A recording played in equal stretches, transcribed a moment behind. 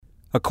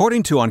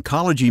According to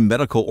oncology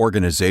medical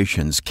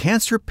organizations,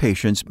 cancer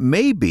patients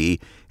may be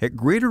at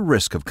greater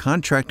risk of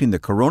contracting the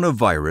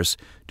coronavirus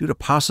due to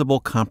possible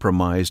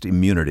compromised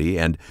immunity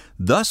and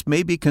thus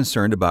may be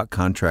concerned about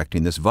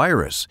contracting this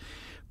virus.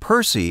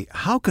 Percy,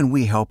 how can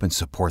we help and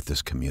support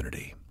this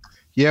community?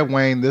 Yeah,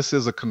 Wayne, this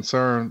is a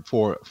concern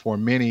for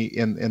many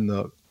in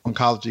the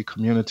oncology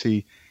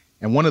community.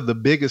 And one of the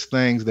biggest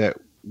things that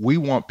we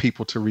want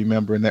people to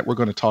remember and that we're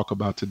going to talk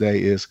about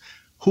today is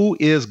who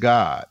is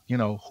God,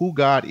 who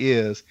God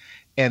is,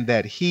 and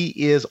that he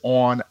is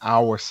on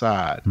our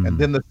side. And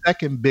then the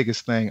second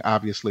biggest thing,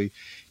 obviously,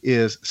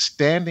 is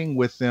standing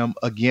with them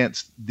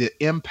against the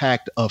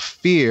impact of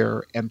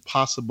fear and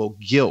possible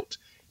guilt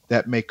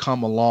that may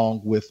come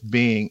along with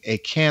being a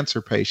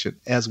cancer patient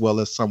as well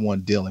as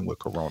someone dealing with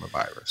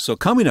coronavirus. So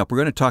coming up, we're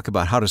going to talk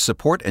about how to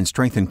support and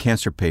strengthen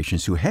cancer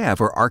patients who have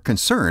or are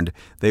concerned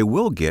they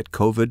will get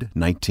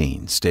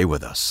COVID-19. Stay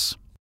with us.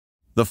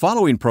 The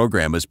following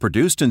program is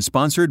produced and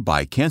sponsored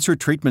by Cancer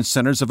Treatment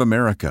Centers of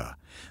America.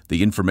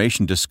 The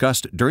information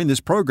discussed during this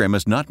program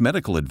is not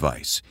medical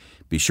advice.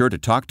 Be sure to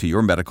talk to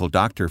your medical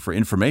doctor for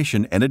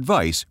information and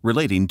advice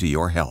relating to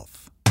your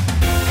health.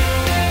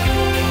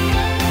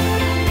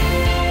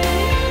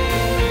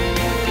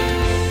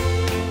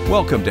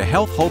 Welcome to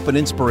Health, Hope, and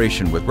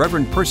Inspiration with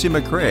Reverend Percy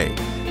McRae,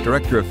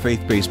 Director of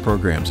Faith-Based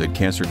Programs at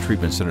Cancer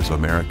Treatment Centers of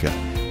America.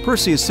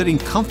 Percy is sitting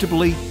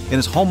comfortably in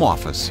his home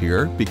office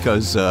here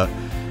because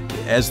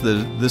as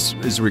this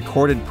is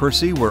recorded,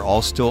 Percy, we're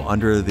all still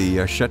under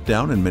the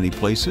shutdown in many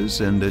places,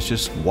 and it's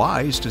just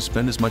wise to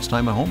spend as much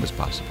time at home as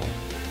possible.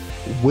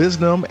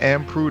 Wisdom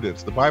and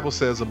prudence. The Bible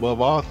says above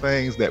all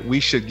things that we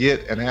should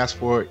get and ask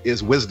for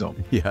is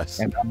wisdom. Yes.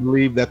 And I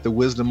believe that the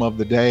wisdom of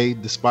the day,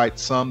 despite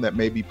some that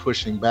may be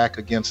pushing back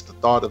against the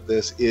thought of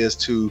this, is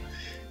to,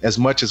 as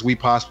much as we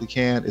possibly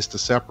can, is to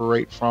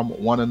separate from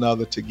one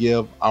another, to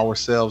give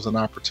ourselves an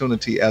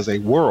opportunity as a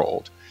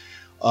world,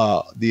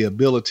 the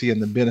ability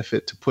and the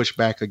benefit to push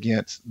back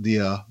against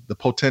the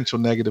potential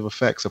negative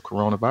effects of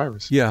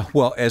coronavirus. Yeah,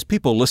 well, as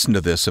people listen to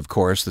this, of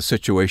course, the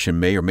situation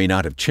may or may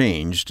not have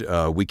changed.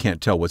 We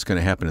can't tell what's going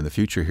to happen in the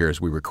future here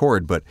as we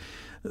record, but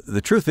the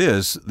truth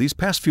is, these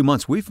past few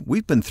months,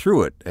 we've been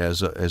through it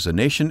as a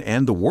nation,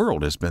 and the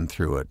world has been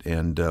through it,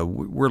 and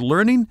we're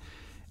learning,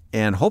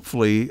 and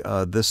hopefully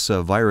this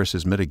virus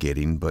is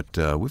mitigating, but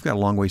we've got a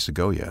long ways to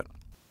go yet.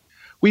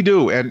 We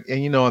do. And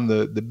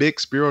the big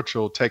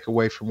spiritual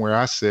takeaway from where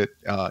I sit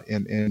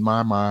in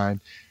my mind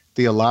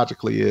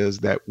theologically is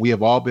that we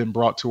have all been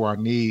brought to our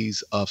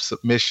knees of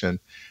submission,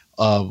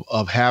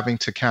 of having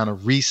to kind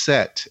of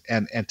reset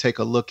and take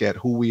a look at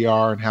who we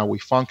are and how we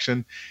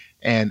function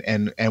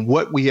and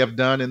what we have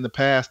done in the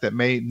past that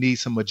may need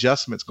some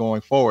adjustments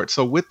going forward.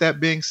 So with that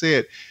being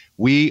said,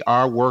 we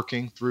are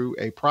working through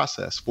a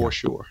process for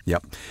sure.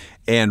 Yep.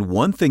 And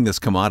one thing that's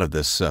come out of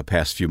this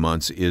past few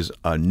months is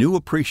a new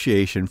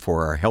appreciation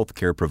for our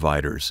healthcare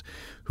providers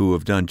who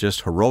have done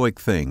just heroic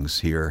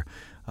things here.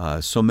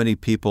 So many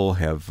people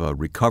have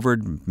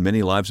recovered.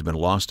 Many lives have been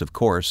lost, of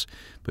course,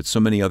 but so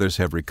many others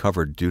have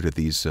recovered due to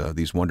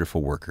these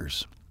wonderful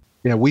workers.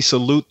 Yeah, we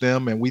salute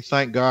them and we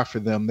thank God for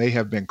them. They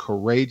have been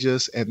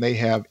courageous and they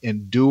have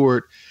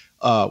endured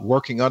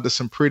working under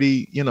some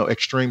pretty,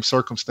 extreme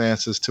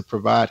circumstances to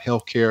provide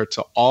health care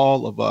to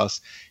all of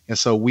us. And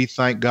so we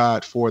thank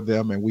God for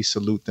them and we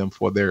salute them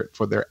for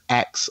their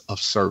acts of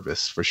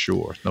service, for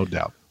sure, no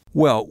doubt.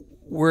 Well,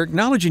 we're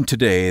acknowledging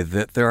today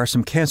that there are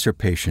some cancer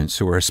patients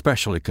who are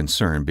especially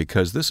concerned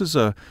because this is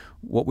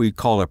what we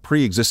call a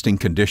pre-existing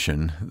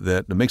condition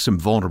that makes them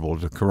vulnerable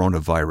to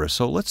coronavirus.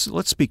 So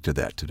let's speak to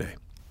that today.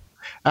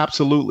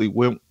 Absolutely.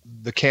 When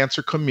the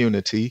cancer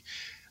community,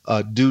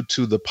 due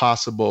to the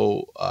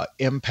possible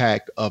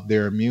impact of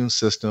their immune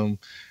system,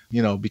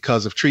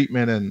 because of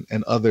treatment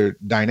and other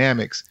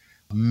dynamics,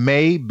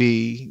 may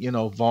be,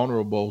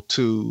 vulnerable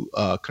to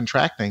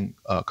contracting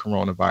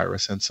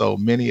coronavirus. And so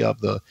many of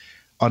the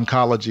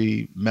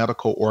oncology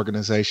medical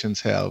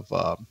organizations have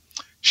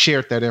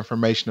shared that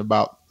information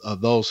about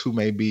those who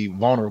may be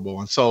vulnerable.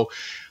 And so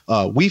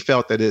we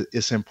felt that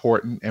it's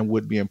important and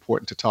would be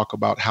important to talk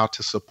about how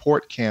to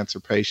support cancer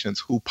patients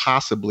who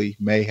possibly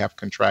may have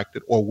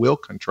contracted or will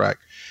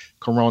contract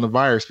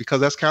coronavirus, because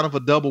that's kind of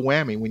a double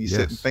whammy when you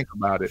sit and think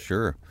about it.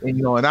 Sure. And,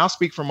 and I'll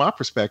speak from my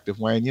perspective,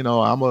 Wayne.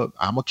 I'm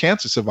a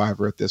cancer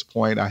survivor at this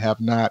point. I have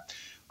not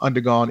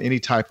undergone any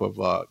type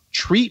of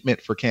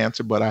treatment for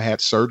cancer, but I had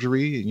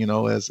surgery,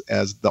 as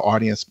the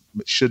audience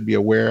should be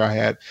aware. I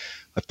had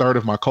a third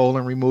of my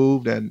colon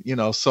removed. And,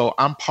 so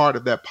I'm part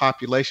of that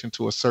population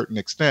to a certain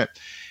extent.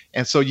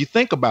 And so you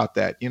think about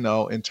that,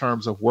 in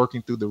terms of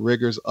working through the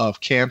rigors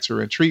of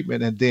cancer and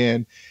treatment, and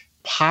then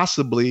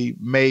possibly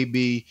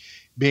maybe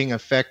being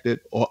affected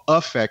by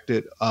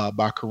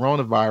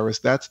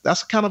coronavirus.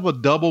 That's kind of a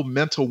double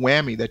mental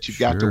whammy that you've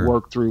got to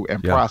work through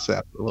and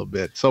process a little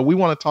bit. So we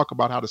want to talk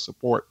about how to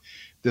support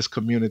this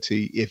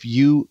community if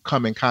you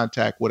come in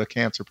contact with a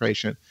cancer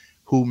patient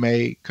who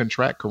may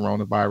contract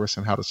coronavirus,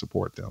 and how to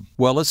support them.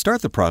 Well, let's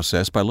start the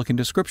process by looking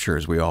to Scripture,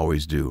 as we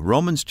always do.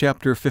 Romans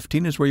chapter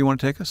 15 is where you want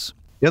to take us?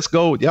 Let's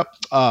go. Yep.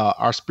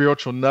 Our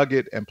spiritual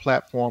nugget and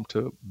platform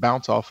to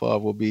bounce off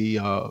of will be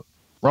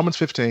Romans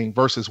 15,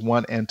 verses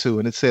 1 and 2.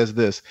 And it says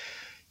this: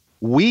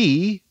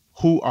 We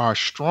who are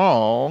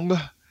strong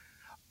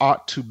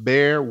ought to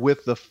bear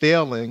with the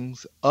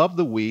failings of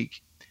the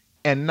weak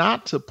and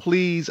not to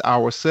please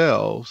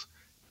ourselves.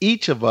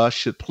 Each of us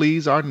should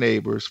please our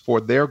neighbors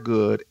for their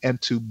good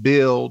and to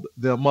build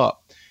them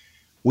up.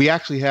 We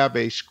actually have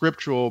a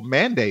scriptural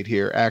mandate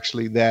here,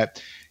 actually,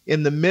 that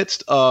in the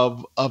midst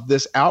of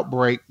this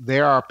outbreak,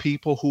 there are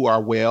people who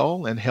are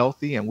well and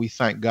healthy, and we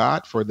thank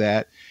God for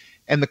that.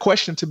 And the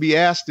question to be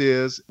asked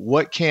is,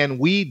 what can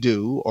we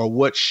do, or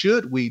what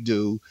should we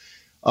do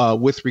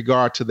with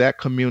regard to that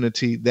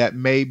community that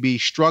may be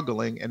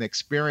struggling and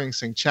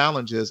experiencing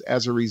challenges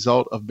as a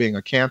result of being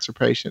a cancer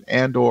patient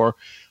and or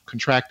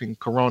contracting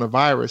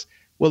coronavirus?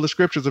 Well, the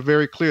scriptures are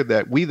very clear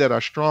that we that are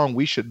strong,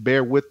 we should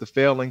bear with the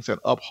failings and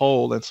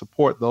uphold and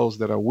support those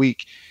that are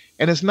weak.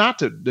 And it's not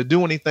to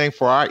do anything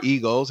for our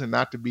egos and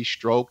not to be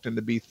stroked and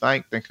to be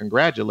thanked and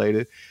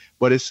congratulated,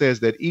 but it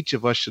says that each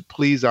of us should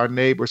please our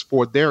neighbors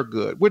for their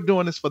good. We're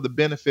doing this for the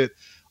benefit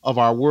of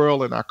our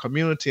world and our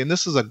community. And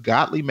this is a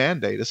godly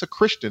mandate. It's a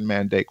Christian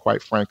mandate,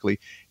 quite frankly,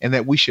 and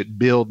that we should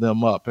build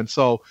them up. And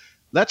so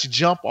let's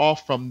jump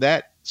off from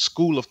that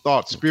school of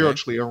thought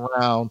spiritually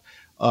around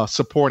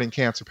supporting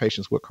cancer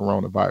patients with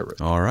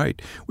coronavirus. All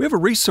right. We have a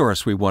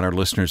resource we want our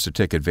listeners to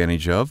take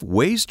advantage of,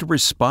 ways to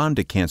respond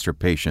to cancer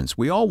patients.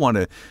 We all want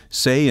to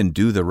say and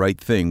do the right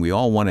thing. We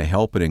all want to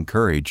help and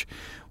encourage.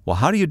 Well,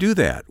 how do you do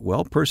that?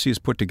 Well, Percy has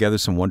put together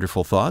some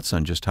wonderful thoughts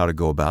on just how to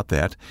go about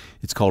that.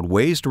 It's called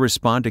Ways to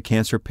Respond to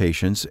Cancer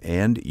Patients,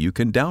 and you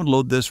can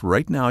download this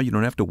right now. You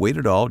don't have to wait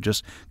at all.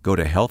 Just go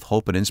to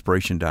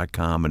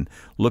healthhopeandinspiration.com and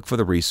look for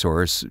the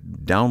resource.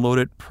 Download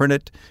it, print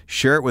it,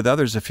 share it with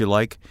others if you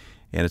like,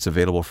 and it's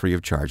available free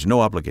of charge.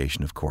 No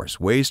obligation, of course.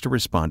 Ways to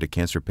Respond to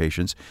Cancer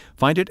Patients.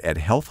 Find it at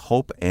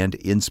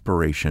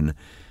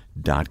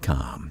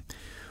healthhopeandinspiration.com.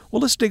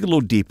 Well, let's dig a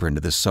little deeper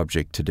into this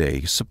subject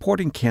today,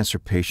 supporting cancer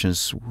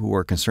patients who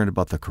are concerned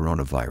about the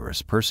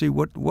coronavirus. Percy,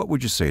 what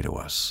would you say to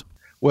us?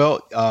 Well,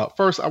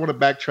 first, I want to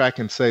backtrack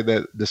and say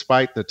that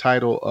despite the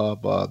title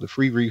of the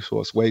free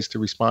resource, Ways to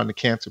Respond to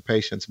Cancer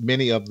Patients,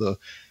 many of the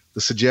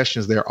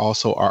suggestions there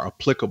also are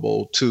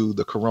applicable to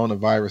the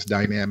coronavirus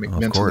dynamic,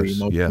 mentally,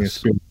 emotionally, and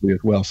spiritually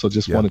as well. So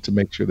just wanted to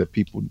make sure that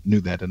people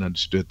knew that and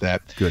understood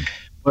that. Good.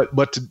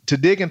 But to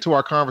dig into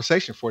our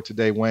conversation for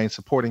today, Wayne,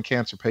 supporting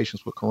cancer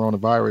patients with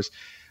coronavirus,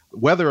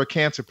 whether a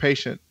cancer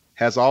patient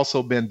has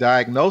also been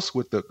diagnosed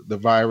with the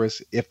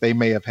virus, if they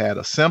may have had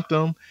a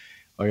symptom,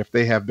 or if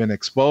they have been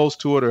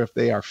exposed to it, or if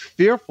they are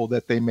fearful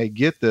that they may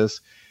get this,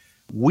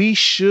 we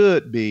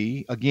should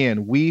be,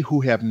 again, we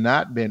who have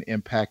not been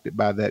impacted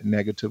by that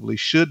negatively,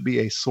 should be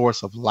a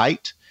source of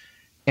light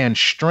and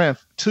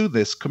strength to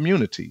this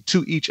community,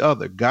 to each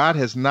other. God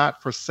has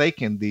not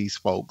forsaken these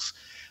folks,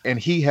 and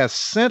he has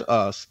sent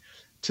us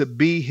to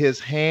be his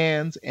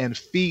hands and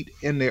feet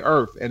in the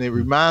earth. And it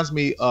reminds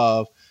me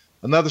of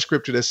another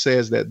scripture that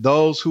says that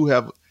those who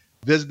have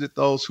visited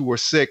those who were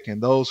sick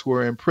and those who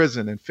are in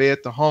prison and fed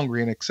the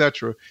hungry and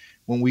etc.,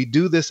 when we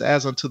do this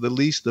as unto the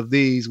least of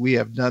these, we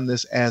have done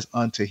this as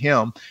unto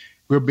him.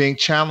 We're being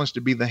challenged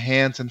to be the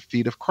hands and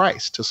feet of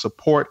Christ, to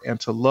support and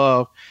to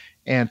love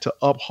and to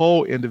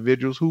uphold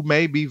individuals who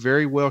may be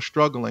very well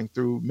struggling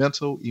through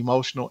mental,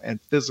 emotional, and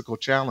physical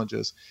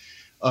challenges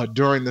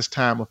during this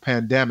time of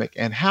pandemic.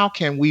 And how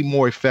can we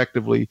more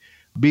effectively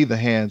be the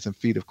hands and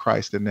feet of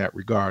Christ in that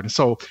regard? And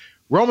so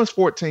Romans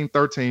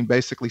 14:13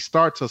 basically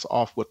starts us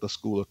off with the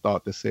school of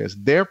thought that says,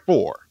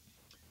 therefore,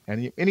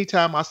 and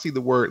anytime I see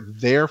the word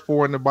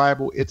therefore in the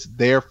Bible, it's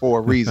there for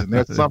a reason.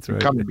 There's something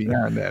coming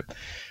behind that.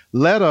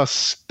 Let us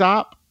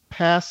stop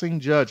passing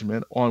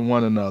judgment on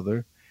one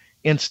another.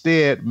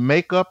 Instead,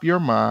 make up your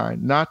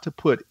mind not to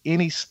put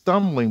any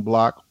stumbling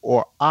block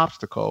or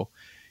obstacle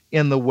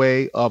in the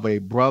way of a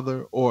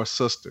brother or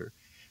sister.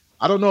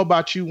 I don't know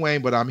about you,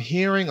 Wayne, but I'm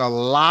hearing a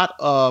lot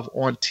of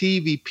on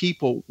TV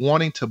people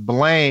wanting to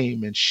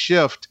blame and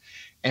shift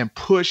and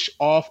push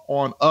off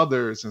on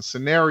others and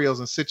scenarios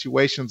and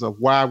situations of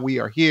why we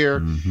are here.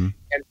 Mm-hmm.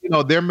 And,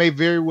 there may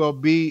very well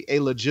be a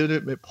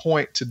legitimate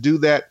point to do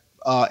that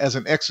as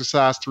an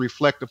exercise to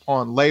reflect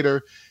upon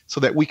later so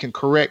that we can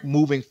correct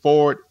moving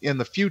forward in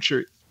the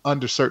future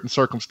under certain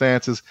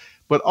circumstances.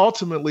 But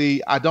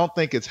ultimately, I don't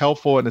think it's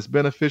helpful and it's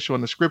beneficial,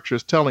 and the scripture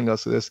is telling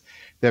us this,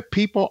 that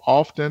people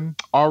often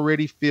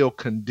already feel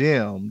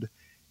condemned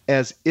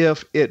as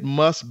if it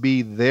must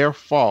be their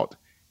fault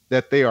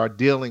that they are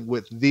dealing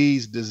with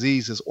these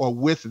diseases or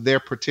with their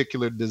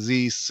particular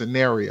disease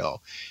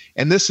scenario.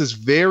 And this is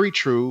very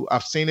true.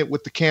 I've seen it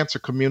with the cancer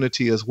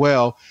community as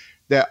well,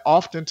 that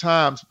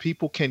oftentimes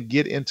people can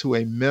get into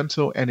a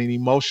mental and an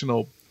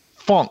emotional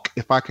funk,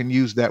 if I can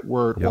use that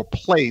word, or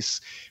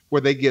place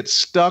where they get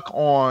stuck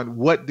on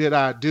what did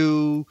I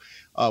do?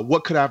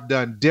 What could I have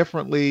done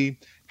differently?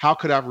 How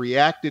could I have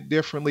reacted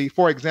differently?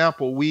 For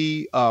example,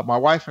 my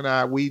wife and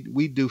I, we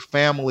do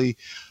family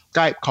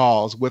Skype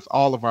calls with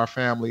all of our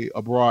family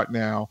abroad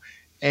now.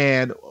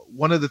 And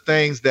one of the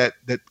things that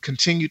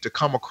continued to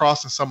come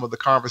across in some of the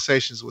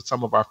conversations with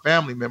some of our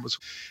family members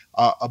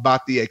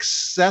about the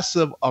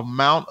excessive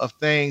amount of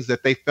things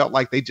that they felt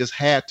like they just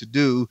had to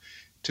do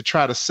to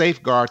try to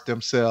safeguard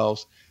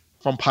themselves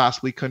from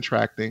possibly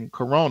contracting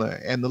corona.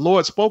 And the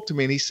Lord spoke to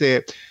me and he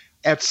said,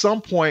 at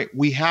some point,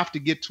 we have to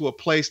get to a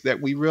place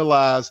that we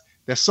realize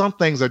that some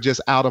things are just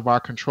out of our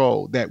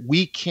control, that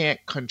we can't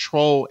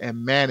control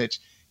and manage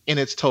in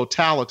its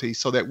totality,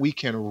 so that we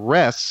can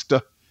rest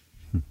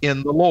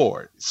in the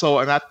Lord. So,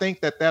 and I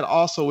think that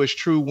also is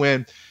true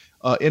when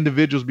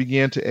individuals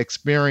begin to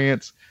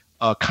experience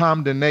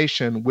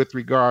condemnation with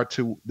regard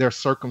to their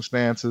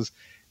circumstances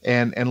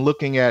and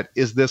looking at,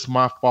 is this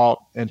my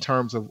fault in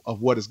terms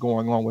of what is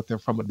going on with them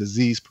from a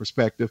disease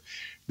perspective.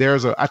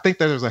 I think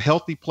that there's a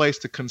healthy place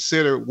to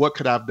consider what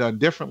could I have done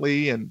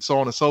differently and so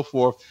on and so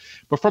forth.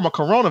 But from a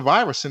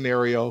coronavirus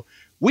scenario,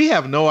 we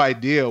have no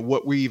idea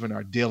what we even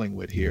are dealing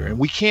with here. And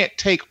we can't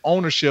take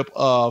ownership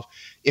of,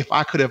 if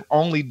I could have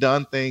only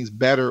done things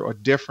better or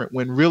different,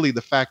 when really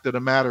the fact of the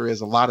matter is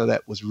a lot of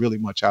that was really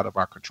much out of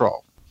our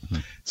control.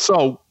 Mm-hmm.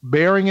 So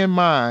bearing in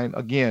mind,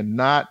 again,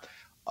 not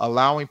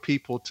allowing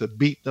people to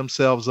beat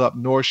themselves up,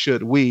 nor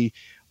should we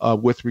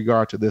with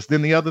regard to this.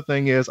 Then the other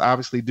thing is,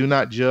 obviously, do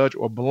not judge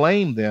or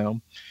blame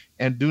them,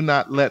 and do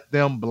not let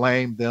them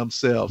blame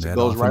themselves. That it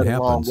goes right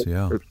along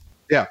with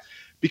yeah.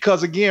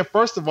 Because again,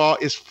 first of all,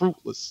 it's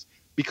fruitless,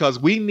 because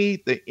we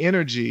need the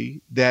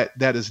energy that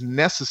is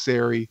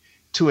necessary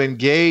to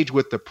engage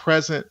with the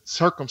present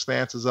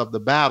circumstances of the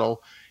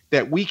battle,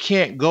 that we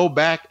can't go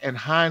back in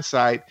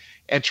hindsight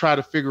and try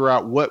to figure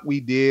out what we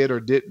did or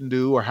didn't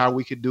do, or how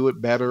we could do it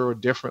better or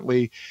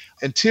differently.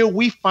 Until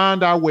we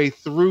find our way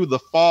through the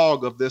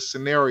fog of this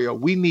scenario,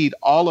 we need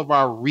all of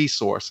our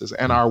resources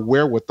and our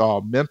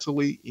wherewithal,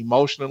 mentally,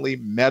 emotionally,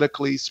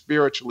 medically,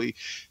 spiritually,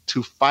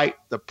 to fight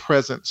the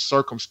present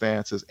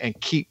circumstances and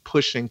keep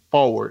pushing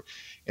forward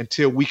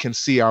until we can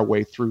see our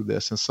way through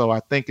this. And so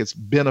I think it's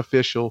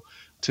beneficial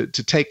to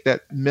take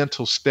that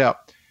mental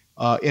step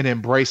in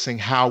embracing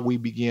how we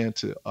begin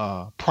to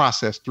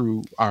process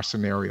through our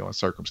scenario and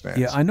circumstance.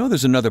 Yeah, I know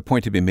there's another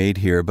point to be made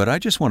here, but I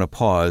just want to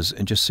pause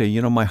and just say,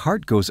 my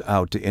heart goes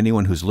out to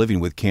anyone who's living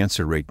with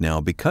cancer right now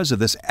because of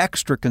this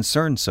extra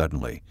concern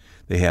suddenly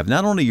they have.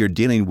 Not only you're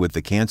dealing with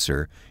the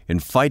cancer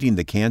and fighting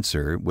the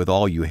cancer with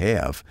all you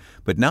have,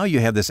 but now you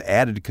have this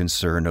added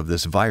concern of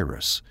this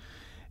virus.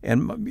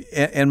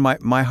 And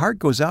my heart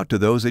goes out to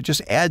those. It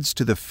just adds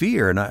to the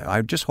fear. And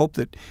I just hope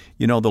that,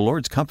 the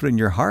Lord's comforting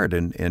your heart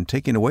and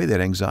taking away that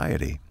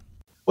anxiety.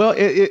 Well,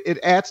 it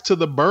adds to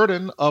the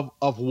burden of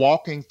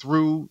walking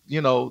through,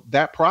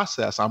 that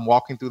process. I'm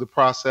walking through the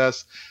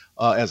process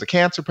as a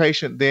cancer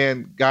patient.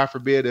 Then, God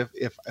forbid,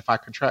 if I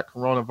contract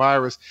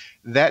coronavirus,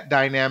 that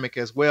dynamic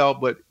as well.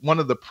 But one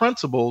of the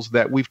principles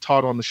that we've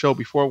taught on the show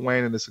before,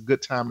 Wayne, and it's a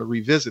good time to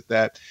revisit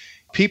that,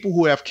 people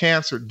who have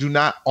cancer do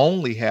not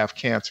only have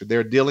cancer,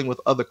 they're dealing with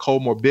other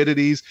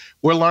comorbidities.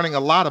 We're learning a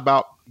lot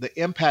about the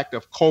impact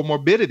of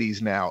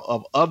comorbidities now,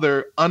 of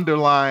other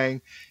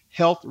underlying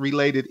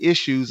health-related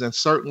issues, and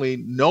certainly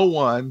no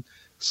one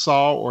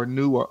saw or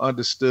knew or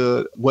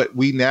understood what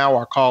we now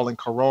are calling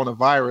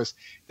coronavirus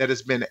that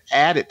has been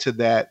added to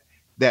that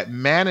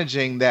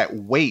managing that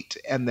weight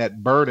and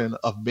that burden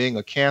of being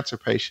a cancer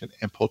patient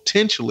and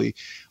potentially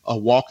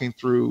walking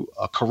through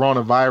a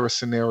coronavirus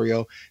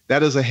scenario.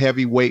 That is a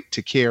heavy weight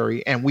to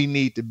carry, and we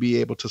need to be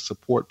able to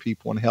support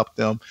people and help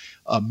them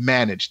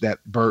manage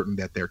that burden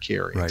that they're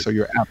carrying. Right. So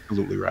you're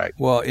absolutely right.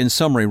 Well, in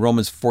summary,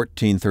 Romans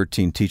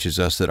 14:13 teaches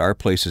us that our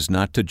place is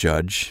not to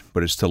judge,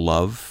 but it's to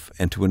love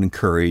and to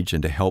encourage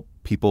and to help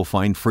people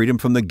find freedom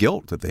from the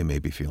guilt that they may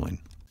be feeling.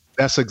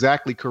 That's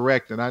exactly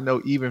correct. And I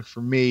know even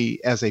for me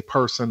as a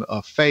person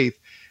of faith,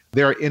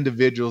 there are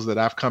individuals that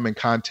I've come in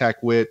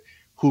contact with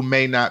who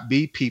may not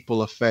be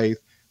people of faith,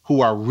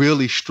 who are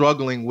really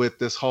struggling with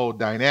this whole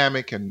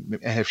dynamic and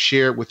have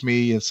shared with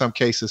me, in some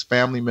cases,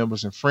 family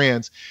members and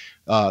friends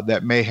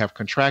that may have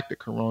contracted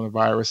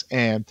coronavirus.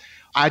 And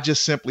I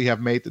just simply have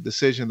made the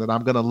decision that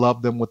I'm going to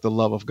love them with the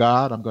love of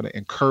God. I'm going to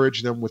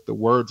encourage them with the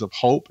words of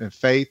hope and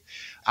faith.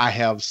 I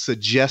have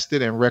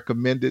suggested and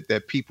recommended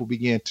that people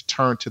begin to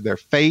turn to their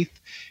faith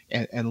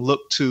and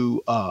look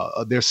to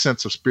their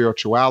sense of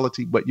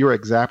spirituality. But you're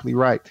exactly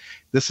right.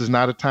 This is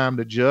not a time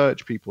to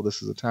judge people.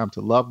 This is a time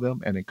to love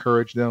them and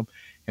encourage them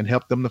and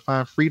help them to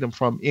find freedom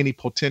from any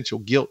potential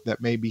guilt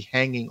that may be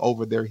hanging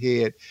over their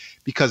head,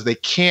 because they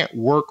can't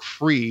work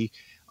free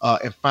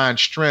and find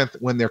strength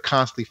when they're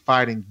constantly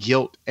fighting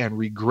guilt and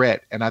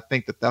regret. And I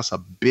think that that's a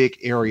big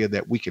area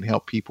that we can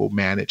help people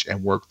manage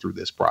and work through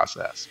this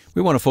process.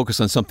 We want to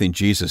focus on something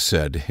Jesus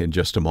said in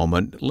just a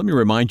moment. Let me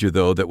remind you,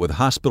 though, that with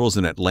hospitals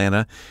in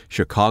Atlanta,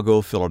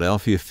 Chicago,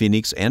 Philadelphia,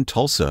 Phoenix, and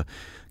Tulsa,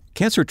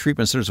 Cancer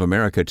Treatment Centers of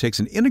America takes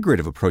an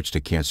integrative approach to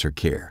cancer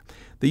care.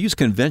 They use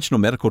conventional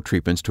medical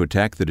treatments to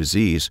attack the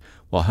disease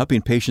while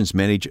helping patients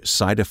manage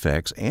side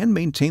effects and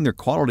maintain their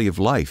quality of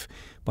life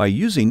by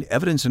using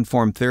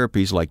evidence-informed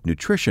therapies like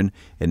nutrition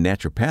and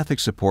naturopathic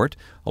support,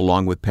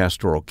 along with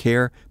pastoral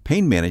care,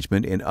 pain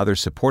management, and other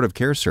supportive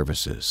care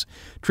services.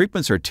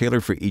 Treatments are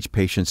tailored for each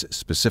patient's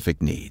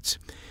specific needs.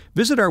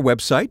 Visit our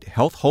website,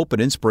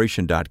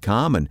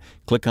 healthhopeandinspiration.com, and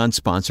click on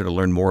Sponsor to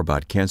learn more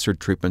about Cancer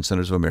Treatment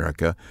Centers of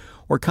America,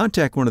 or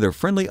contact one of their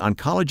friendly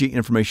oncology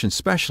information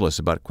specialists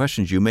about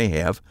questions you may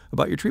have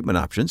about your treatment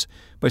options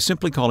by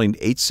simply calling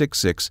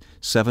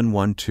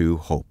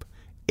 866-712-HOPE.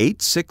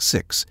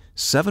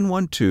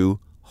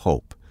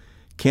 866-712-HOPE.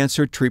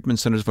 Cancer Treatment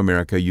Centers of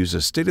America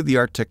uses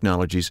state-of-the-art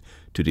technologies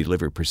to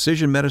deliver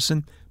precision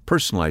medicine,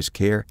 personalized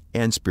care,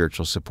 and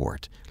spiritual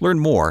support. Learn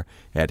more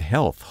at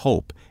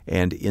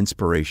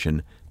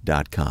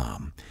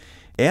healthhopeandinspiration.com.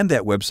 And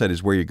that website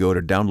is where you go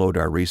to download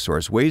our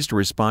resource, Ways to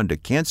Respond to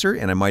Cancer,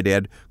 and I might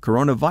add,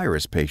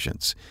 coronavirus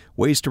patients.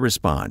 Ways to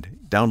Respond.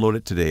 Download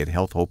it today at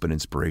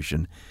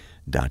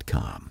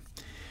healthhopeandinspiration.com.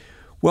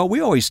 Well,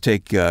 we always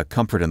take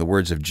comfort in the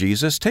words of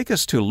Jesus. Take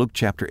us to Luke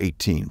chapter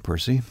 18,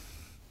 Percy.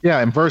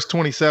 Yeah, in verse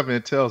 27,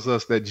 it tells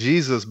us that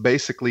Jesus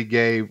basically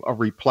gave a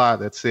reply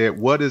that said,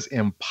 what is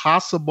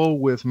impossible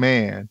with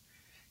man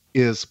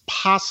is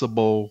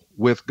possible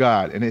with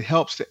God. And it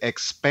helps to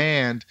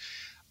expand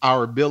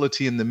our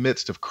ability in the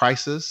midst of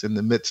crisis, in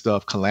the midst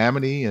of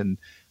calamity and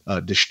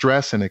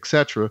distress and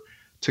etc.,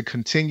 to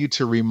continue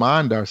to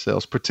remind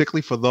ourselves,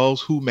 particularly for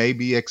those who may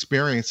be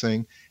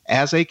experiencing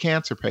as a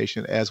cancer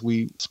patient, as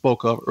we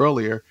spoke of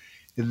earlier,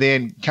 and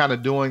then kind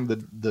of doing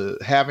the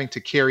having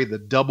to carry the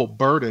double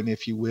burden,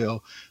 if you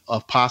will,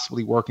 of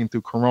possibly working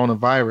through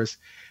coronavirus,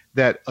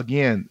 that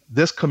again,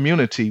 this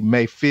community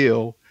may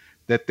feel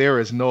that there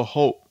is no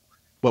hope.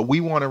 But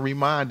we want to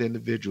remind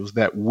individuals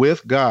that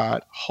with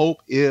God,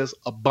 hope is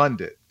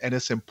abundant. And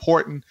it's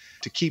important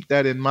to keep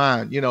that in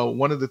mind. You know,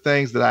 one of the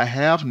things that I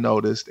have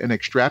noticed and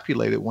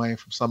extrapolated, Wayne,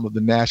 from some of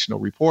the national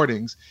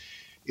reportings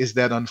is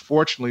that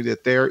unfortunately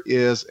that there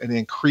is an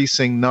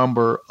increasing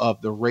number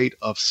of the rate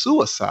of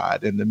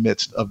suicide in the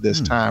midst of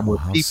this time where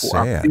people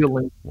are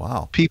feeling,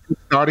 people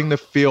starting to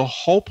feel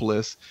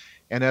hopeless.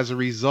 And as a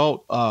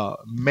result,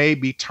 may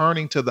be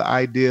turning to the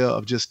idea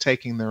of just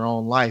taking their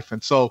own life.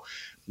 And so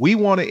we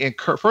want to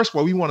encourage, first of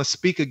all, we want to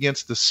speak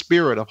against the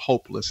spirit of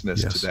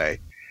hopelessness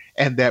today.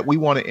 And that we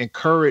want to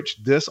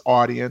encourage this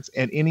audience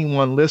and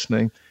anyone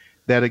listening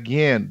that,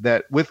 again,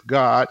 that with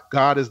God,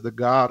 God is the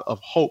God of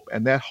hope,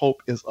 and that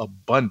hope is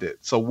abundant.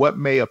 So what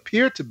may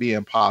appear to be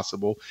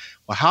impossible,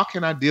 well, how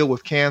can I deal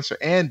with cancer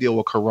and deal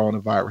with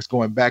coronavirus?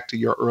 Going back to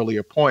your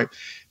earlier point,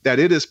 that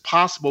it is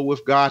possible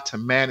with God to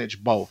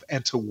manage both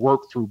and to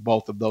work through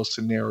both of those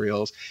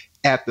scenarios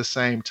at the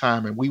same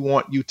time. And we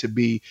want you to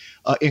be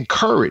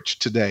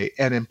encouraged today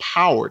and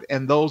empowered.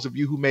 And those of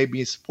you who may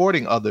be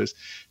supporting others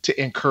to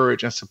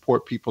encourage and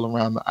support people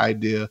around the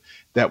idea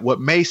that what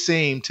may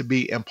seem to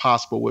be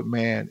impossible with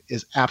man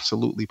is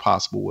absolutely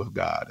possible with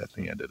God at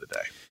the end of the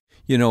day.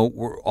 You know,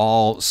 we're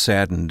all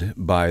saddened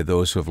by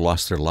those who have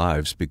lost their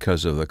lives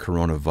because of the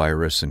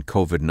coronavirus and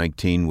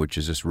COVID-19, which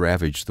has just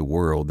ravaged the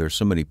world. There's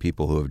so many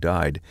people who have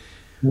died.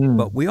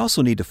 But we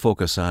also need to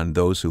focus on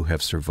those who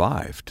have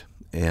survived.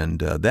 And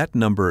that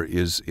number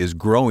is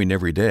growing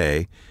every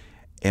day.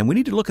 And we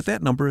need to look at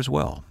that number as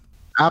well.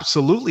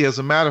 Absolutely. As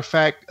a matter of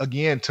fact,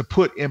 again, to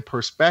put in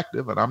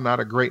perspective, and I'm not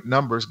a great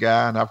numbers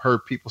guy, and I've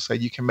heard people say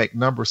you can make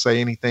numbers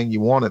say anything you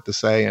want it to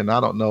say, and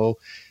I don't know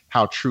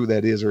how true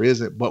that is or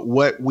isn't. But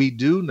what we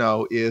do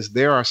know is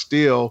there are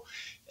still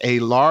a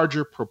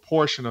larger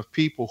proportion of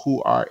people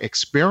who are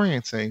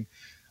experiencing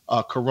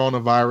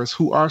coronavirus,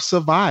 who are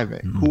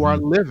surviving, who are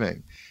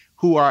living,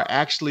 who are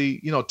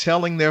actually,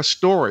 telling their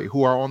story,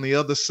 who are on the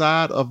other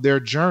side of their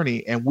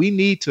journey. And we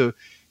need to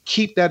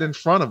keep that in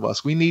front of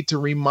us. We need to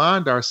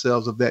remind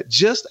ourselves of that,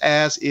 just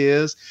as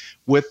is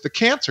with the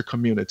cancer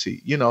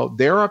community.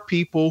 There are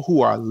people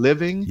who are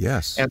living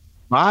and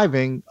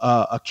surviving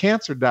a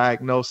cancer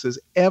diagnosis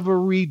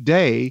every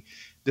day,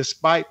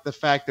 despite the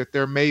fact that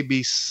there may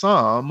be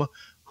some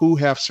who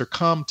have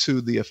succumbed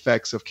to the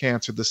effects of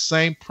cancer. The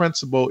same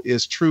principle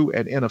is true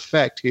and in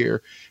effect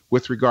here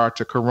with regard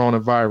to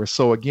coronavirus.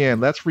 So again,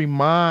 let's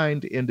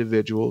remind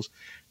individuals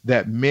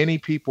that many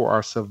people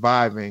are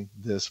surviving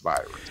this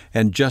virus.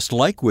 And just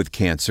like with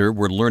cancer,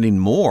 we're learning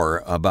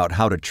more about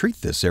how to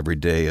treat this every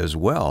day as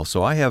well.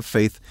 So I have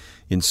faith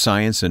in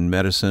science and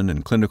medicine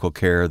and clinical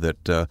care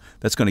that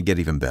that's going to get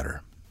even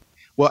better.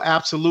 Well,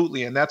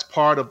 absolutely. And that's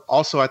part of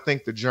also, I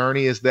think, the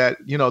journey is that,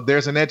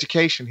 there's an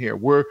education here.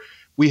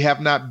 We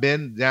have not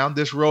been down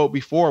this road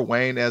before,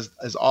 Wayne, as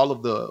all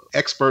of the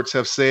experts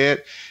have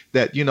said,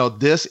 that,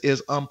 this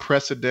is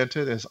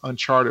unprecedented, it's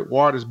uncharted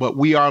waters, but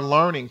we are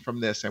learning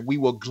from this, and we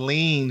will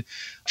glean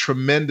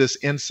tremendous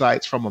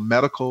insights from a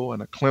medical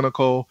and a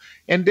clinical,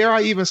 and dare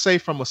I even say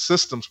from a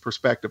systems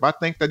perspective. I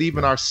think that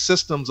even our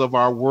systems of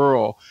our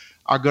world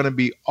are going to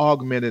be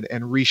augmented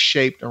and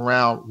reshaped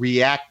around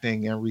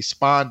reacting and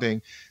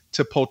responding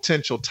to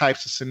potential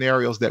types of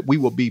scenarios that we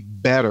will be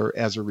better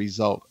as a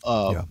result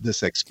of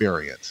this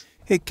experience.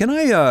 Hey, can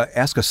I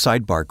ask a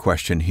sidebar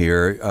question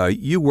here?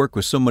 You work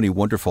with so many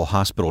wonderful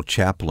hospital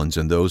chaplains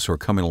and those who are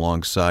coming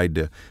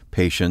alongside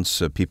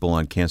patients, people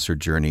on cancer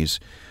journeys.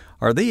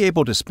 Are they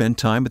able to spend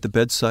time at the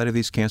bedside of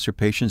these cancer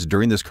patients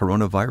during this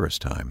coronavirus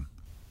time?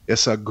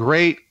 It's a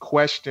great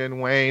question,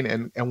 Wayne,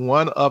 and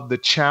one of the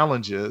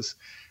challenges,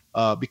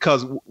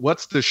 because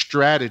what's the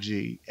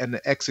strategy and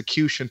the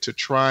execution to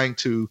trying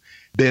to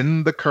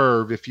bend the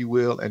curve, if you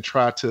will, and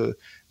try to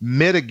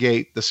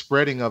mitigate the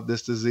spreading of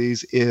this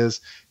disease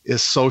is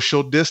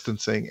social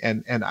distancing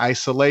and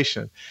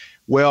isolation.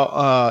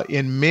 Well,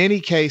 in many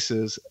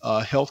cases,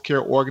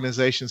 healthcare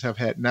organizations have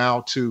had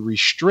now to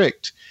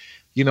restrict,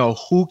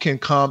 who can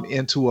come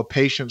into a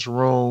patient's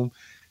room,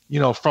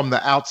 from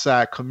the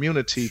outside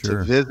community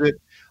to visit.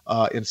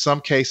 In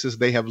some cases,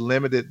 they have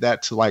limited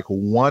that to like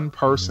one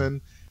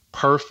person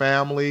per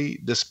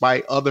family,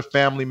 despite other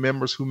family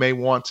members who may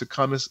want to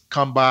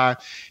come by.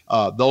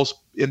 Those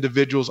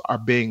individuals are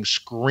being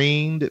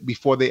screened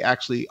before they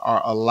actually are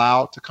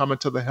allowed to come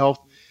into the health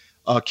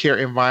care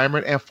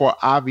environment, and for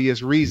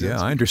obvious reasons.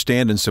 Yeah, I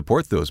understand and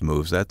support those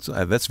moves.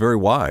 That's very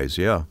wise,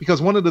 yeah.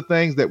 Because one of the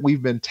things that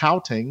we've been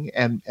touting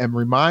and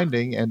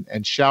reminding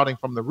and shouting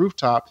from the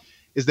rooftop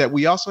is that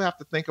we also have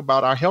to think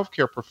about our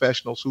healthcare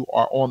professionals who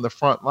are on the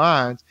front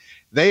lines.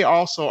 They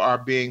also are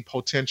being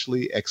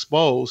potentially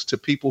exposed to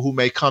people who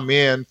may come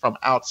in from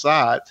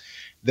outside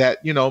that,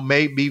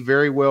 may be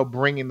very well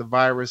bringing the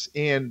virus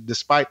in,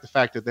 despite the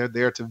fact that they're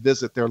there to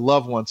visit their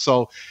loved ones.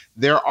 So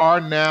there are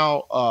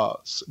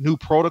now new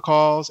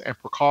protocols and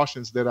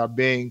precautions that are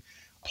being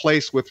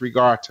placed with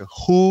regard to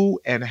who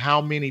and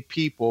how many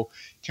people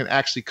can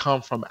actually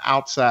come from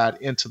outside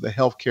into the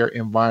healthcare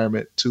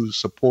environment to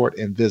support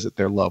and visit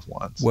their loved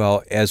ones.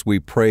 Well, as we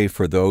pray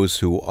for those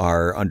who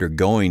are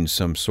undergoing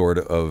some sort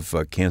of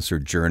cancer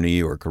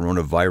journey or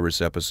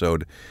coronavirus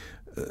episode,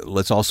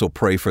 let's also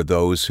pray for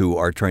those who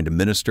are trying to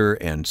minister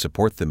and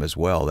support them as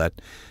well.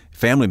 That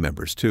family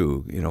members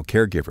too,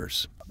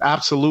 caregivers.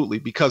 Absolutely,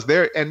 because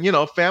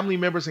family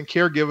members and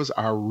caregivers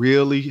are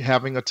really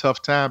having a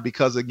tough time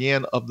because,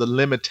 again, of the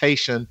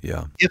limitation,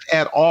 if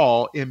at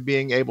all, in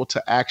being able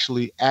to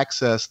actually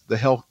access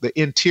the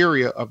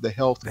interior of the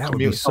health community.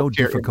 That would be so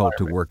difficult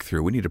to work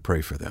through. We need to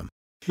pray for them.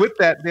 With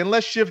that, then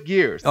let's shift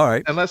gears. All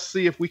right. And let's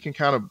see if we can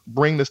kind of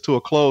bring this to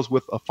a close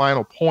with a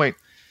final point.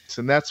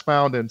 And that's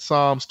found in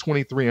Psalms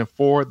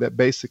 23:4 that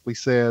basically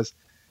says,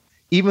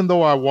 "Even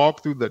though I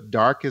walk through the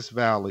darkest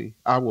valley,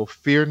 I will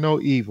fear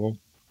no evil,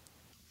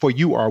 for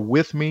you are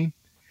with me,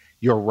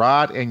 your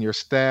rod and your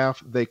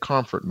staff, they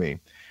comfort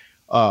me."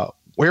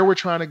 Where we're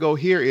trying to go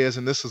here is,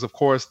 and this is, of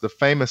course, the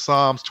famous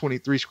Psalms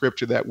 23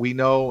 scripture that we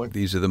know.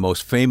 These are the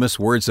most famous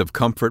words of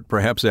comfort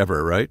perhaps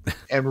ever, right?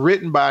 And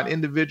written by an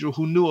individual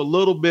who knew a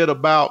little bit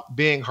about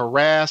being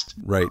harassed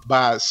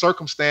by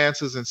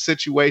circumstances and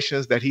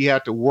situations that he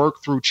had to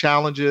work through,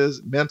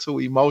 challenges, mental,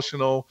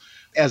 emotional,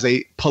 as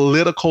a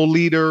political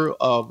leader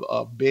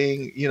of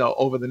being,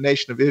 over the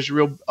nation of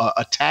Israel,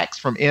 attacks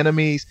from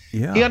enemies.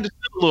 Yeah. He understood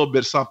a little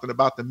bit something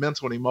about the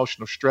mental and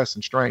emotional stress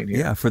and strain here.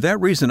 Yeah, for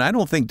that reason, I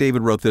don't think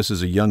David wrote this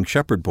as a young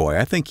shepherd boy.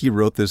 I think he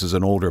wrote this as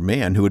an older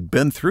man who had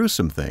been through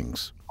some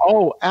things.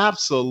 Oh,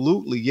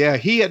 absolutely. Yeah,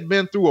 he had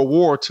been through a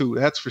war or two,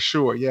 that's for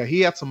sure. Yeah, he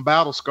had some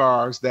battle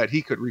scars that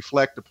he could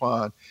reflect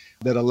upon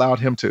that allowed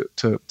him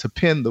to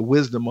pen the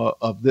wisdom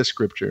of this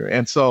scripture.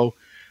 And so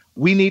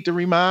we need to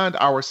remind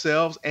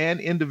ourselves and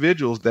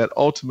individuals that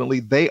ultimately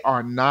they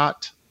are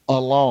not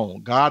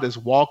alone. God is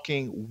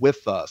walking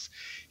with us.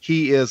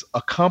 He is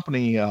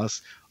accompanying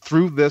us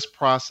through this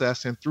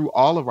process and through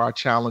all of our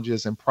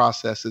challenges and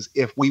processes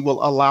if we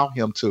will allow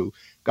him to.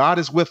 God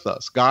is with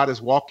us. God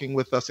is walking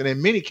with us. And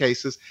in many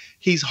cases,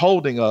 he's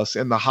holding us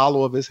in the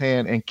hollow of his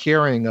hand and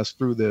carrying us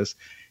through this.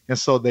 And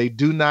so they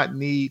do not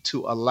need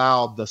to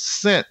allow the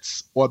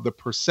sense or the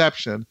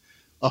perception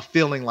of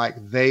feeling like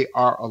they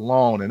are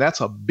alone. And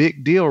that's a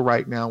big deal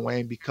right now,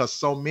 Wayne, because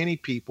so many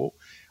people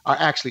are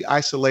actually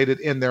isolated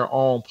in their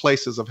own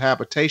places of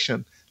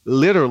habitation,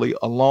 literally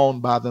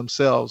alone by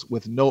themselves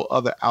with no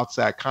other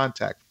outside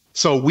contact.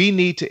 So we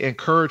need to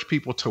encourage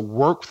people to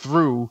work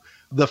through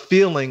the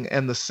feeling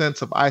and the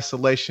sense of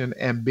isolation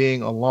and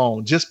being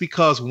alone. Just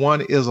because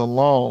one is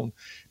alone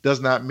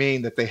does not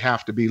mean that they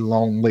have to be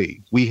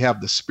lonely. We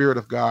have the Spirit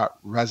of God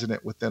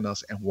resident within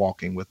us and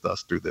walking with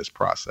us through this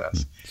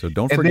process. So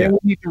don't forget. And then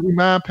we need to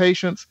remind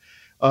patients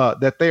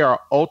that they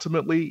are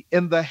ultimately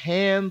in the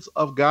hands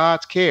of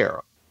God's care.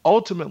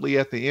 Ultimately,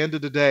 at the end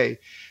of the day,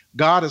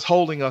 God is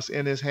holding us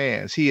in his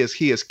hands. He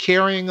is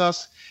carrying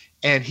us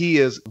and he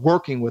is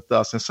working with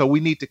us. And so we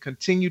need to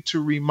continue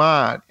to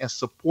remind and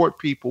support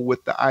people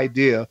with the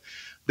idea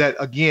that,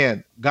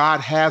 again,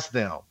 God has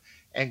them.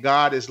 And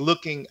God is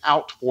looking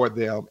out for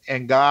them,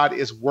 and God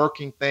is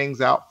working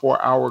things out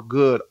for our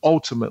good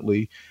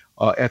ultimately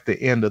at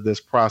the end of this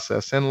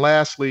process. And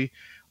lastly,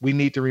 we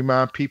need to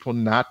remind people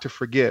not to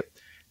forget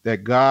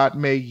that God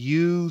may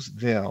use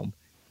them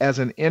as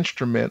an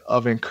instrument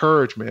of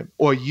encouragement,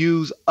 or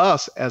use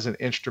us as an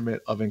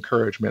instrument of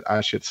encouragement,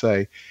 I should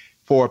say,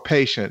 for a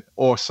patient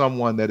or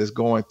someone that is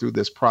going through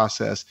this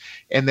process,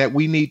 and that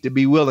we need to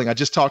be willing. I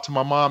just talked to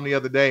my mom the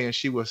other day, and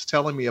she was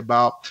telling me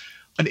about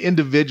an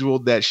individual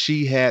that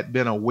she had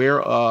been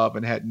aware of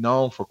and had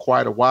known for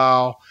quite a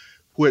while,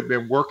 who had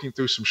been working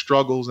through some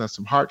struggles and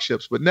some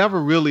hardships, but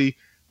never really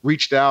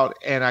reached out.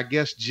 And I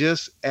guess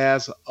just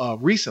as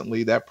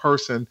recently, that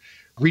person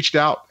reached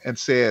out and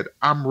said,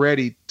 I'm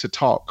ready to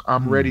talk.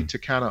 I'm ready to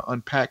kind of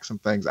unpack some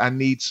things. I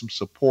need some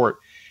support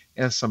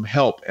and some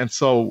help. And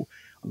so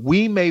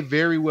we may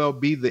very well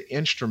be the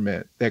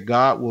instrument that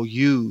God will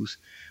use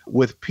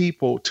with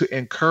people to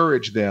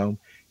encourage them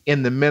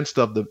in the midst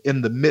of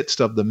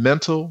the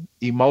mental,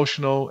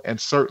 emotional,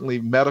 and certainly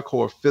medical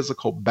or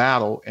physical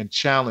battle and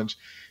challenge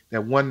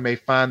that one may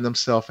find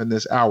themselves in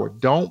this hour.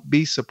 Don't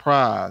be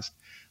surprised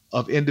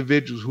of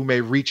individuals who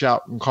may reach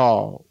out and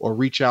call or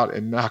reach out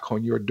and knock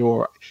on your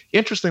door.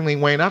 Interestingly,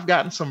 Wayne, I've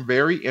gotten some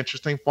very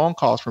interesting phone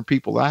calls from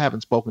people I haven't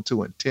spoken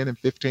to in 10 and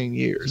 15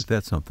 years. Isn't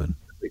that something?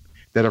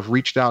 That have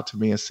reached out to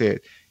me and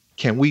said,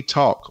 can we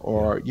talk?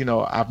 Or,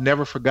 I've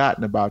never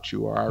forgotten about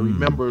you, or I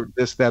remember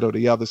this, that, or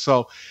the other.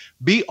 So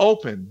be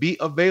open, be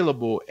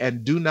available,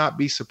 and do not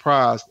be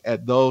surprised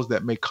at those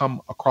that may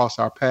come across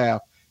our path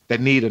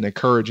that need an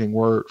encouraging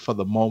word for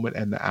the moment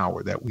and the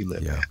hour that we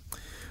live in.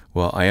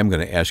 Well, I am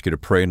going to ask you to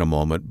pray in a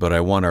moment, but I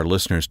want our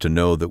listeners to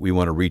know that we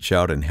want to reach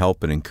out and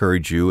help and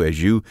encourage you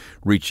as you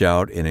reach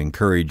out and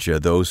encourage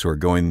those who are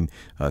going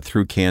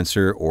through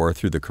cancer or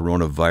through the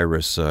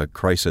coronavirus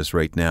crisis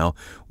right now.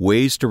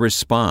 Ways to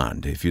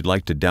respond. If you'd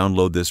like to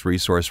download this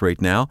resource right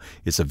now,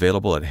 it's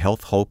available at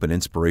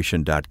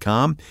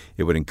healthhopeandinspiration.com.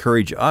 It would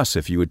encourage us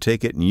if you would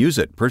take it and use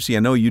it. Percy, I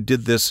know you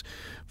did this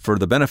for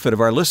the benefit of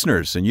our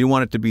listeners, and you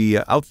want it to be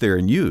out there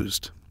and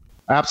used.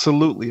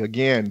 Absolutely.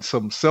 Again,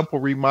 some simple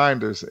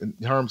reminders in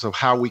terms of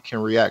how we can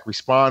react.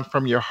 Respond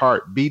from your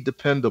heart. Be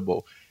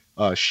dependable.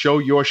 Show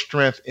your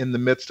strength in the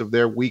midst of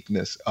their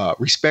weakness.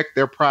 Respect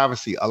their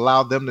privacy.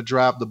 Allow them to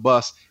drive the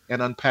bus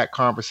and unpack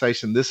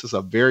conversation. This is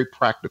a very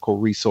practical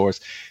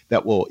resource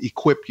that will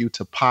equip you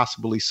to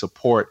possibly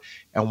support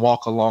and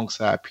walk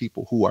alongside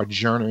people who are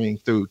journeying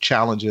through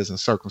challenges and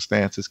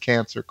circumstances,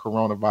 cancer,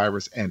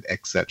 coronavirus, and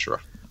etc.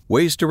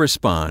 Ways to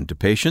respond to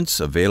patients,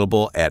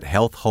 available at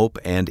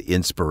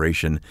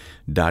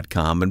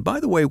healthhopeandinspiration.com. And by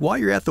the way, while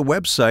you're at the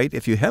website,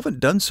 if you haven't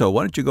done so,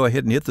 why don't you go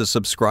ahead and hit the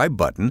subscribe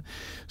button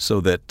so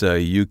that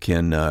you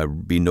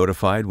can be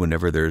notified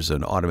whenever there's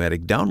an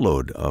automatic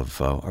download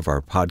of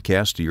our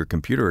podcast to your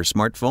computer or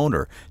smartphone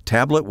or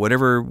tablet,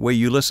 whatever way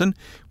you listen.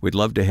 We'd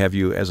love to have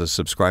you as a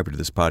subscriber to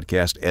this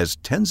podcast, as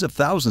tens of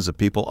thousands of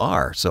people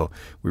are. So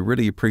we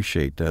really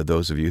appreciate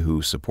those of you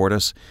who support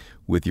us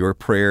with your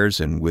prayers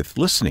and with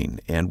listening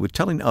and with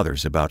telling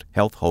others about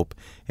health, hope,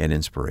 and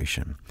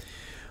inspiration.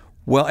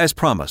 Well, as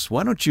promised,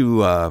 why don't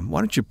you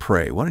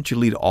pray? Why don't you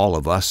lead all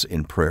of us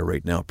in prayer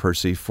right now,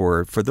 Percy,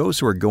 for those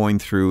who are going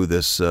through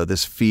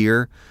this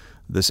fear,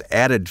 this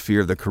added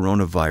fear of the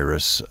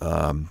coronavirus,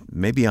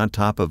 maybe on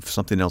top of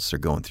something else they're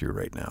going through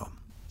right now.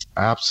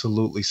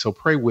 Absolutely. So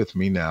pray with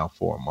me now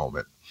for a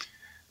moment.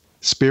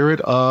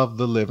 Spirit of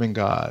the living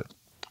God,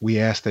 we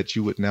ask that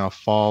you would now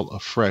fall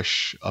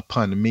afresh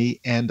upon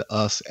me and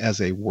us as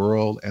a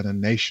world and a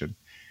nation.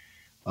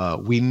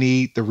 We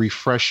need the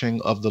refreshing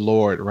of the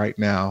Lord right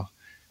now,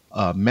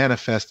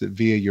 manifested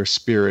via your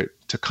Spirit,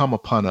 to come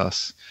upon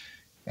us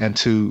and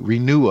to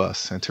renew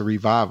us and to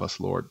revive us,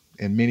 Lord.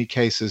 In many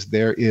cases,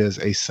 there is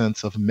a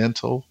sense of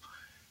mental,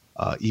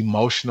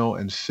 emotional,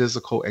 and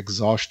physical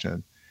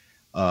exhaustion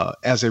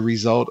as a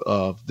result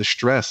of the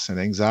stress and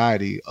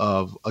anxiety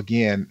of,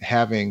 again,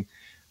 having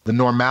the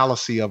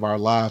normalcy of our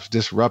lives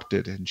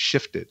disrupted and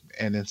shifted,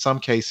 and in some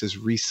cases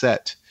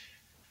reset.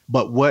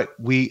 But what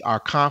we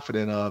are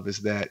confident of is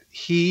that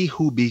he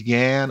who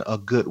began a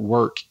good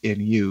work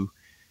in you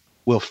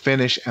will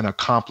finish and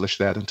accomplish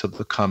that until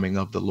the coming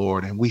of the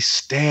Lord. And we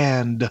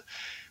stand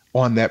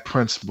on that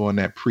principle and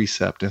that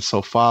precept. And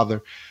so,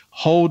 Father,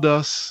 hold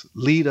us,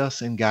 lead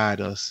us, and guide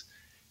us,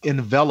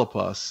 envelop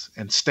us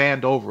and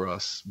stand over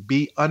us,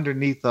 be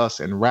underneath us,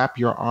 and wrap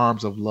your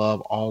arms of love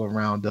all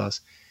around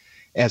us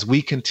as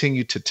we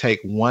continue to take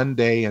one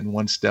day and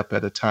one step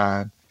at a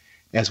time.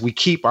 As we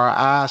keep our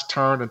eyes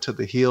turned unto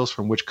the hills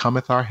from which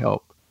cometh our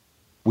help,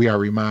 we are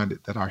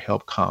reminded that our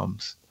help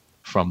comes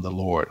from the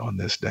Lord on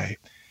this day.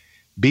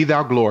 Be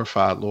thou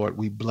glorified, Lord.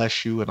 We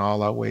bless you in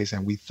all our ways,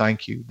 and we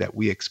thank you that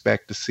we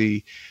expect to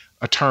see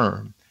a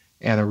turn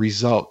and a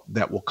result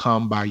that will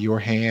come by your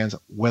hands,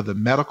 whether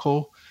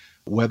medical,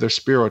 whether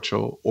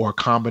spiritual, or a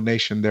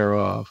combination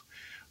thereof.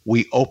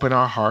 We open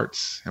our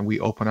hearts and we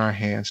open our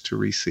hands to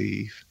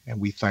receive, and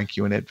we thank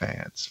you in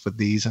advance for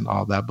these and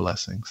all thy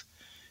blessings.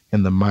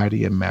 In the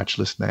mighty and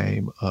matchless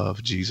name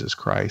of Jesus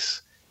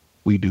Christ,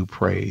 we do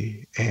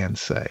pray and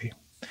say.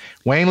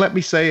 Wayne, let me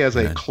say as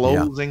a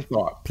closing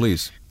thought,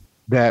 please,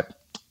 that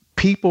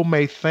people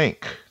may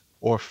think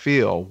or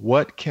feel,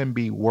 what can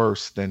be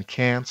worse than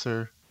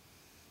cancer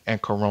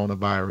and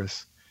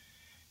coronavirus?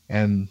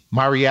 And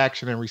my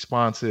reaction and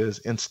response is,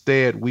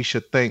 instead, we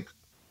should think,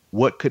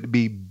 what could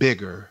be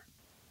bigger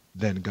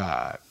than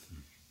God?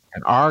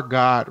 And our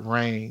God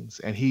reigns,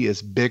 and he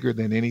is bigger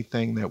than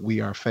anything that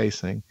we are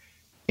facing,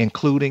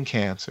 including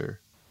cancer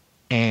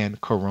and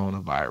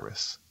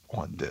coronavirus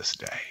on this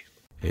day.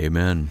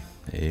 Amen.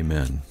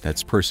 Amen.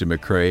 That's Percy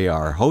McCray,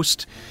 our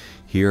host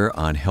here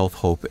on Health,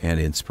 Hope, and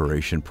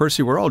Inspiration.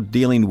 Percy, we're all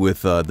dealing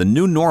with the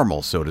new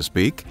normal, so to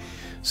speak.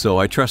 So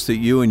I trust that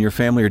you and your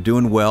family are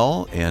doing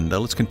well, and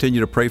let's continue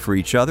to pray for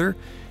each other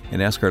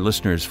and ask our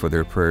listeners for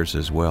their prayers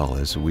as well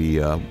as we,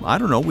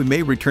 we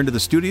may return to the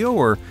studio,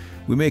 or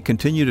we may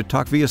continue to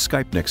talk via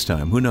Skype next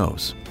time. Who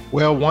knows?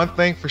 Well, one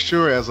thing for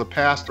sure, as a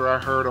pastor, I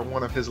heard on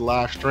one of his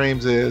live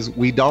streams is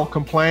we don't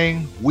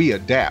complain, we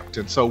adapt.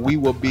 And so we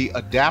will be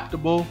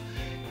adaptable,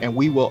 and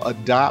we will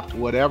adopt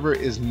whatever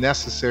is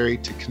necessary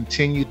to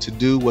continue to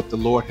do what the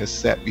Lord has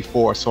set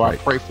before. So I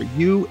pray for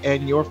you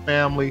and your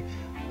family.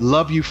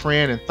 Love you,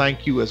 friend, and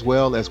thank you as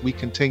well as we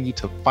continue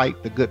to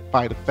fight the good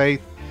fight of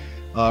faith.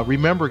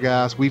 Remember,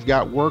 guys, we've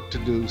got work to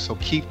do, so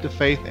keep the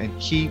faith and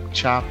keep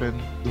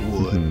chopping the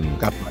wood.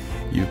 God bless.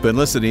 You've been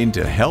listening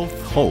to Health,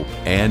 Hope,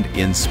 and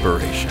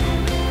Inspiration.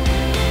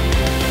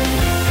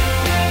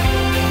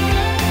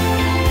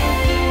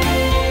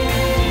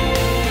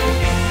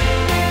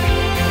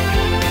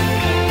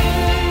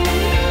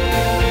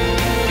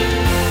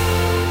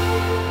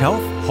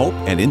 Health, Hope,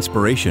 and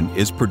Inspiration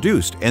is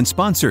produced and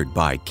sponsored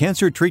by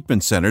Cancer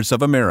Treatment Centers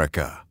of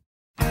America.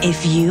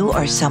 If you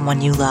or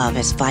someone you love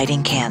is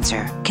fighting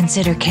cancer,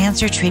 consider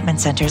Cancer Treatment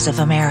Centers of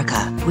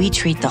America. We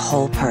treat the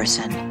whole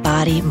person,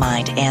 body,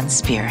 mind, and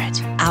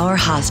spirit. Our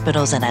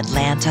hospitals in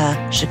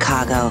Atlanta,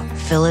 Chicago,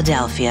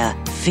 Philadelphia,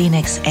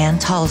 Phoenix, and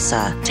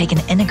Tulsa take an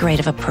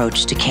integrative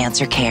approach to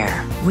cancer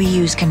care. We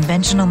use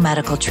conventional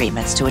medical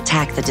treatments to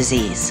attack the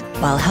disease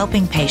while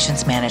helping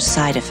patients manage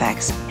side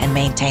effects and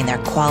maintain their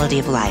quality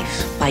of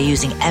life by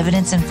using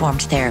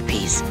evidence-informed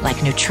therapies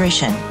like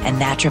nutrition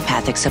and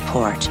naturopathic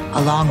support,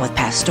 along with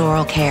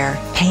pastoral care,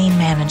 pain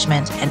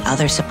management, and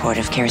other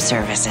supportive care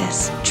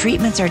services.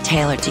 Treatments are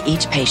tailored to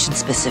each patient's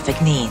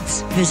specific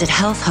needs. Visit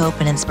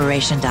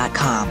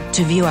healthhopeandinspiration.com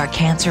to view our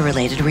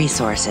cancer-related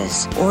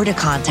resources or to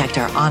contact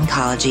our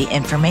oncology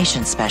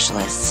information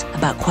specialists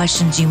about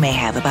questions you may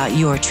have about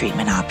your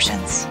treatment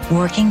options.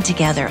 Working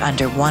together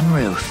under one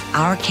roof,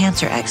 our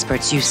cancer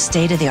experts use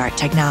state-of-the-art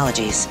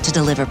technologies to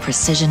deliver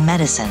precision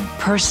medicine,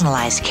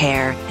 personalized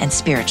care, and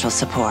spiritual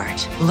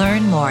support.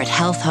 Learn more at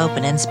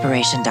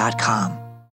healthhopeandinspiration.com.